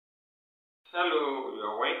Hello, you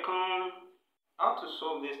are welcome. How to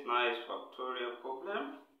solve this nice factorial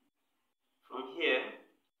problem? From here,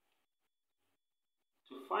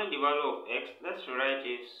 to find the value of x, let's rewrite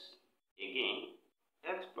this again.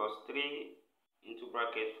 X plus 3 into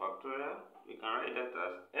bracket factorial. We can write that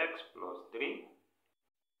as x plus 3,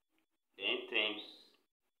 then times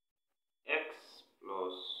x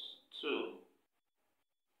plus 2,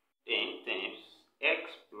 then times x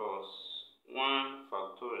plus 1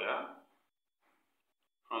 factorial.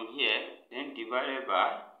 From here, then divided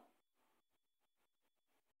by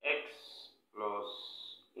x plus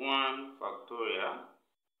 1 factorial,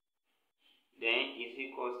 then is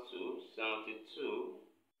equals to 72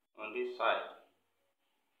 on this side.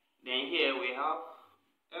 Then here we have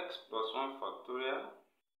x plus 1 factorial.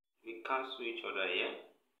 We cancel each other here.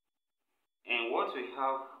 And what we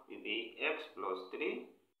have will be x plus 3,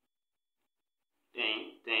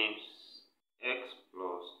 then times x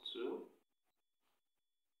plus 2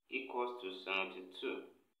 equals to 72.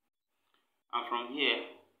 And from here,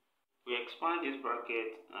 we expand this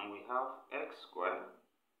bracket and we have x squared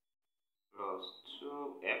plus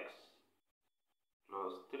 2x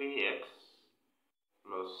plus 3x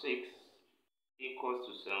plus 6 equals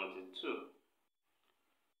to 72.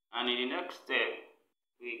 And in the next step,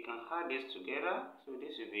 we can add this together. So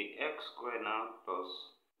this will be x squared now plus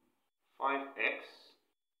 5x,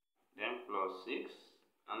 then plus 6.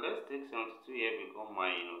 And let's take 72 here, become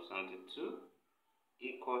minus 72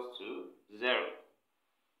 equals to 0.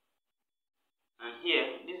 And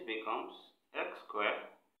here, this becomes x squared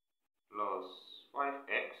plus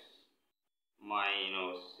 5x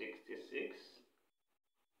minus 66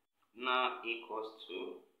 now equals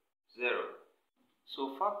to 0.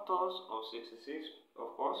 So factors of 66,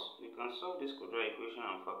 of course, we can solve this quadratic equation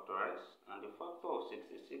and factorize. And the factor of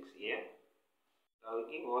 66 here, that will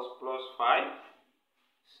give us plus 5.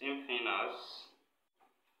 Same thing as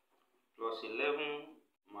plus 11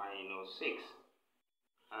 minus 6.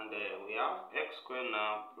 And we have x squared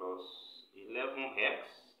now plus 11x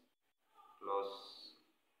plus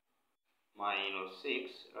minus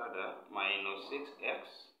 6, rather minus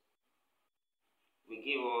 6x. We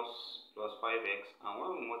give us plus 5x. And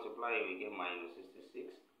when we multiply it, we get minus 66.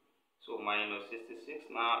 So minus 66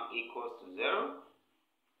 now equals to 0.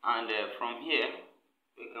 And from here,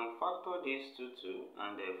 we can factor these two,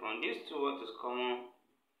 and from these two, what is common?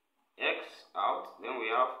 X out, then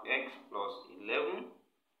we have x plus 11,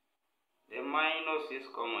 then minus is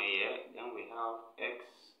common here, then we have x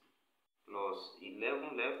plus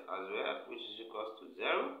 11 left as well, which is equals to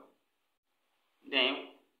 0.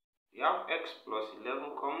 Then we have x plus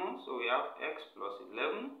 11 common, so we have x plus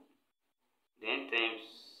 11, then times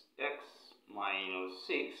x minus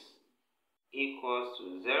 6 equals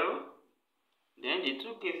to 0. Then the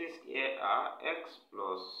two cases here are x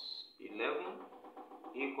plus 11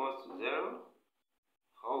 equals to 0,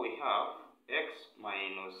 or we have x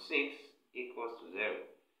minus 6 equals to 0.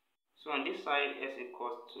 So on this side, s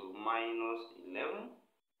equals to minus 11,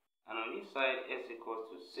 and on this side, s equals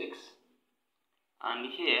to 6. And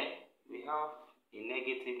here, we have a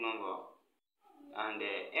negative number, and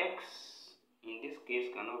x in this case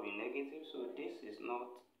cannot be negative, so this is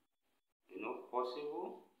not,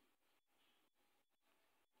 possible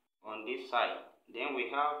on this side. Then we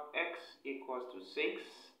have x equals to 6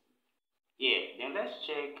 here. Then let's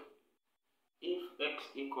check if x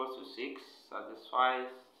equals to 6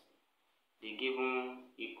 satisfies the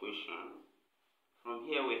given equation. From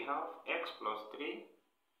here we have x plus 3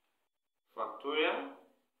 factorial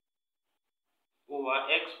over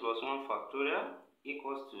x plus 1 factorial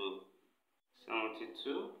equals to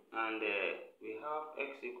 72, and we have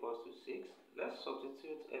x equals to 6. Let's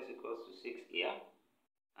substitute x equals to 6 here.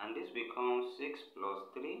 And this becomes 6 plus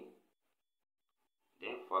 3,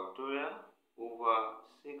 then factorial over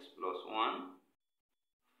 6 plus 1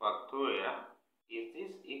 factorial. Is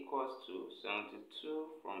this equals to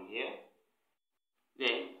 72 from here?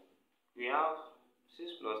 Then we have 6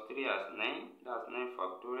 plus 3 as 9, that's 9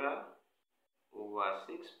 factorial, over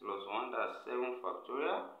 6 plus 1, that's 7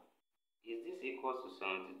 factorial. Is this equals to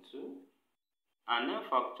 72? And 9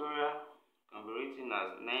 factorial can be written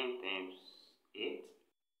as 9 times 8.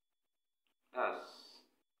 That's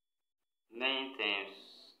 9 times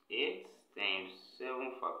 8 times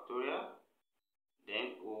 7 factorial.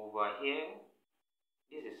 Then over here,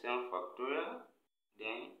 this is 7 factorial.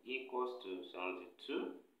 Then equals to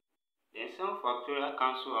 72. Then 7 factorial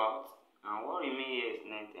cancel out. And what remains here is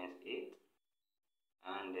 9 times 8.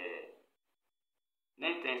 And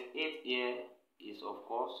 9 times 8 here is, of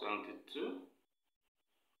course, 72.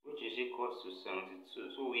 Which is equals to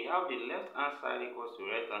 72. So we have the left hand side equals to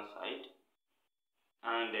right hand side.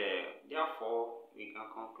 And Therefore, we can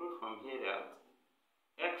conclude from here that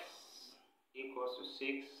x equals to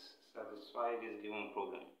 6 satisfies this given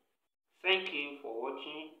problem. Thank you for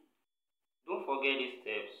watching. Don't forget these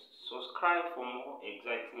steps. Subscribe for more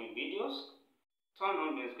exciting videos. Turn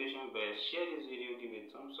on the notification bell. Share this video. Give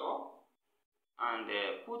it a thumbs up. And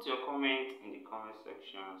put your comment in the comment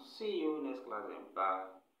section. See you next class and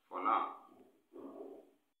bye for now.